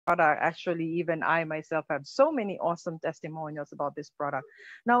product. Actually, even I myself have so many awesome testimonials about this product.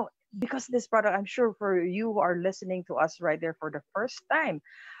 Now, because this product, I'm sure for you who are listening to us right there for the first time,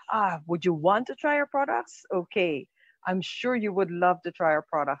 would you want to try our products? Okay, I'm sure you would love to try our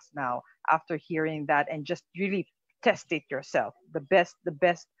products now after hearing that and just really test it yourself.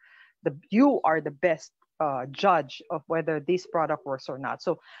 You are the best judge of whether this product works or not.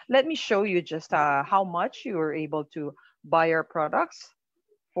 So let me show you just how much you are able to buy our products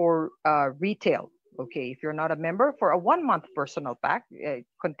for retail. Okay, if you're not a member, for a 1 month personal pack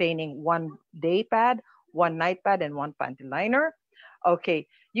containing one day pad, one night pad, and one panty liner. Okay,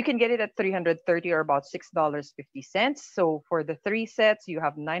 you can get it at 330 or about $6.50. So for the three sets, you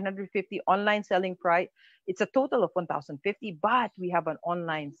have 950 online selling price. It's a total of 1,050, but we have an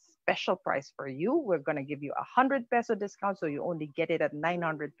online special price for you. We're gonna give you 100 peso discount, so you only get it at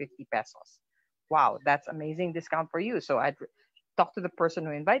 950 pesos. Wow, that's amazing discount for you. So I'd talk to the person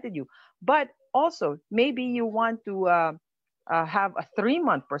who invited you. But also, maybe you want to have a 3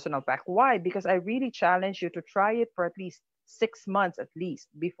 month personal pack. Why? Because I really challenge you to try it for at least 6 months at least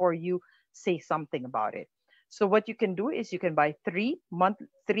before you say something about it. So what you can do is you can buy 3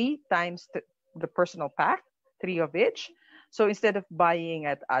 times the personal pack, three of each. So instead of buying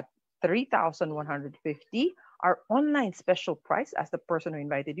at 3,150, our online special price as the person who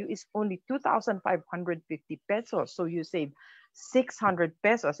invited you is only 2,550 pesos. So you save 600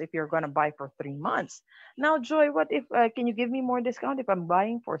 pesos if you're going to buy for 3 months. Now, Joy, what if, can you give me more discount if I'm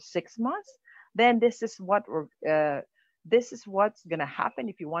buying for 6 months? Then this is what's going to happen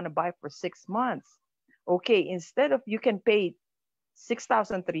if you want to buy for 6 months. Okay, instead of you can pay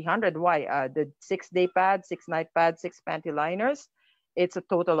 6,300. Why? The 6 day pad, 6 night pad, six panty liners. It's a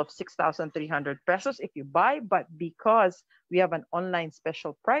total of 6,300 pesos if you buy. But because we have an online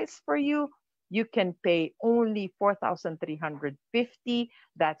special price for you, you can pay only 4,350.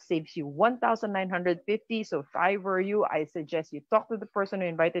 That saves you 1,950. So if I were you, I suggest you talk to the person who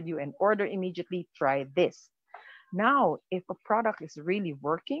invited you and order immediately. Try this. Now, if a product is really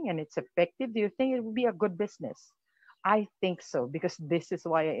working and it's effective, do you think it would be a good business? I think so because this is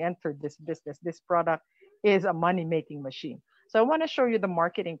why I entered this business. This product is a money making machine. So I want to show you the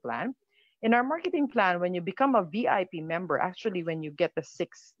marketing plan. In our marketing plan, when you become a VIP member, actually, when you get the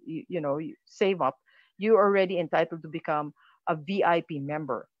six, you save up, you're already entitled to become a VIP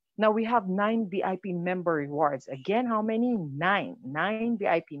member. Now we have 9 VIP member rewards. Again, how many? Nine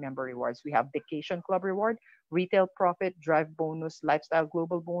VIP member rewards. We have vacation club reward, retail profit, drive bonus, lifestyle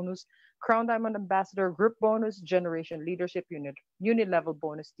global bonus, Crown Diamond Ambassador, group bonus, generation leadership unit level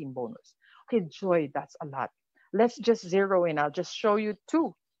bonus, team bonus. Okay, Joy, that's a lot. Let's just zero in. I'll just show you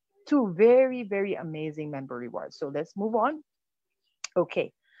two very, very amazing member rewards. So let's move on.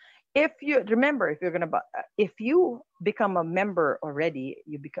 Okay. If you remember, if you become a member already,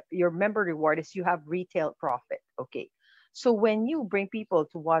 your member reward is you have retail profit. Okay. So when you bring people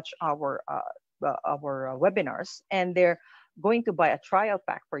to watch our webinars and they're going to buy a trial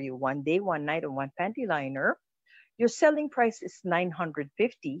pack for you, 1 day, 1 night, and one panty liner, your selling price is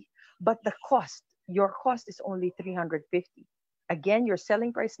 950, but your cost is only 350. Again, your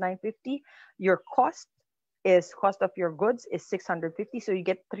selling price 950, your cost of your goods is 650, so you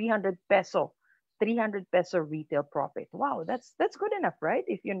get 300 peso retail profit. Wow, that's good enough, right?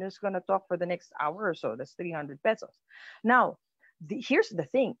 If you're just going to talk for the next hour or so, that's 300 pesos. Now, here's the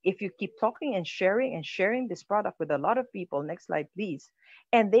thing. If you keep talking and sharing this product with a lot of people, next slide please,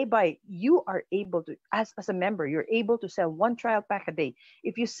 and they buy, you are able to, as a member, you're able to sell one trial pack a day.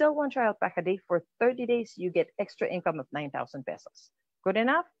 If you sell one trial pack a day for 30 days, you get extra income of 9,000 pesos. Good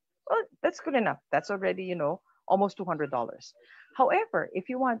enough? Well, that's good enough. That's already, almost $200. However, if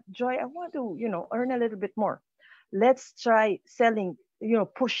you want, Joy, I want to, earn a little bit more. Let's try selling,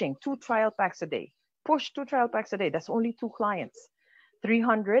 pushing 2 trial packs a day. Push 2 trial packs a day. That's only 2 clients.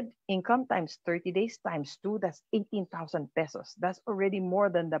 300 income times 30 days times 2, that's 18,000 pesos. That's already more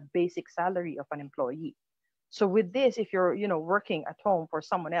than the basic salary of an employee. So with this, if you're, working at home for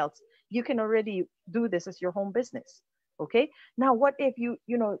someone else, you can already do this as your home business. Okay. Now, what if you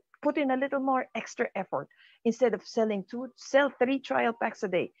put in a little more extra effort? Instead of selling two, sell 3 trial packs a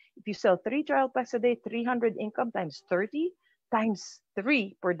day. If you sell 3 trial packs a day, 300 income times 30 times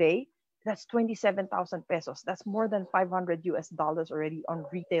 3 per day, that's 27,000 pesos. That's more than 500 US dollars already on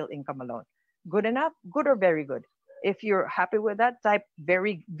retail income alone. Good enough? Good or very good? If you're happy with that, type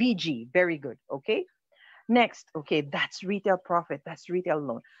very VG, very good. Okay. Next, okay, that's retail profit. That's retail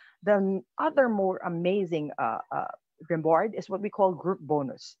loan. The other more amazing reward is what we call group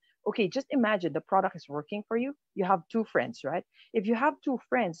bonus. Okay, just imagine the product is working for you. You have 2 friends, right? If you have 2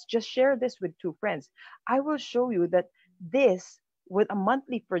 friends, just share this with 2 friends. I will show you that this with a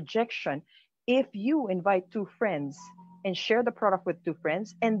monthly projection, if you invite 2 friends and share the product with 2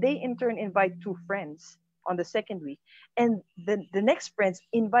 friends, and they in turn invite 2 friends on the second week, and the next friends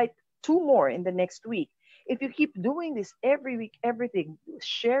invite 2 more in the next week. If you keep doing this every week, everything,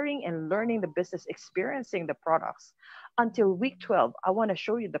 sharing and learning the business, experiencing the products until week 12, I want to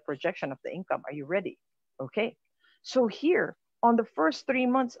show you the projection of the income. Are you ready? Okay. So here on the first 3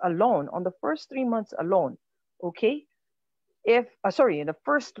 months alone, okay, if sorry, in the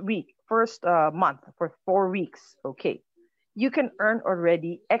first month for 4 weeks, okay, you can earn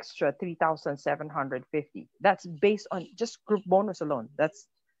already extra 3,750. That's based on just group bonus alone. That's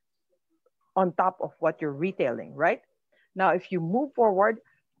on top of what you're retailing, right? Now, if you move forward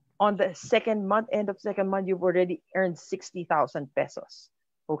on the second month, end of second month, you've already earned 60,000 pesos,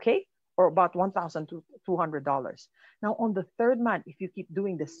 okay? Or about $1,200. Now, on the third month, if you keep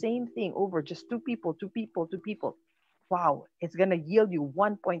doing the same thing over just two people, wow, it's gonna yield you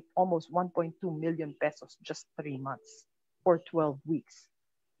almost 1.2 million pesos just 3 months or 12 weeks.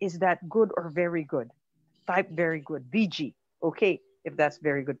 Is that good or very good? Type very good, VG, okay, if that's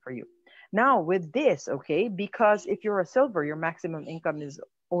very good for you. Now with this, okay, because if you're a silver, your maximum income is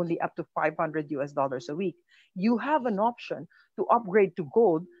only up to 500 US dollars a week. You have an option to upgrade to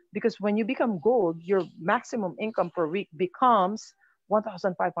gold, because when you become gold, your maximum income per week becomes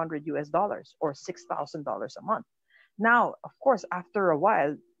 1,500 US dollars or $6,000 a month. Now, of course, after a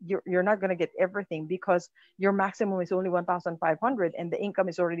while, you're not going to get everything, because your maximum is only 1,500 and the income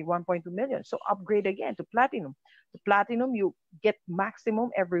is already 1.2 million. So upgrade again to platinum. To platinum, you get maximum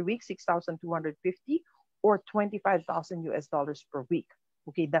every week 6,250 or 25,000 US dollars per week.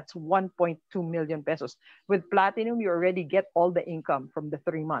 Okay, that's 1.2 million pesos. With platinum, you already get all the income from the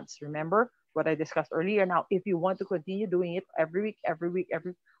 3 months. Remember what I discussed earlier? Now, if you want to continue doing it every week,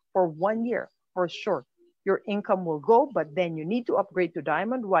 for 1 year, for sure, your income will go, but then you need to upgrade to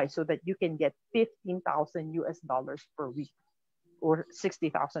diamond. Why? So that you can get 15,000 US dollars per week or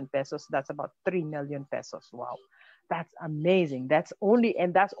 60,000 pesos. That's about 3 million pesos. Wow. That's amazing. That's only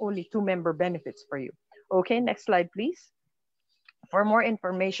 2-member benefits for you. Okay, next slide, please. For more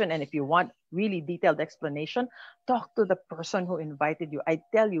information, and if you want really detailed explanation, talk to the person who invited you. I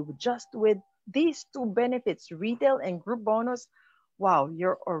tell you, just with these 2 benefits, retail and group bonus, wow,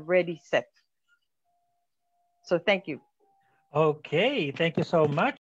 you're already set. So thank you. Okay, thank you so much.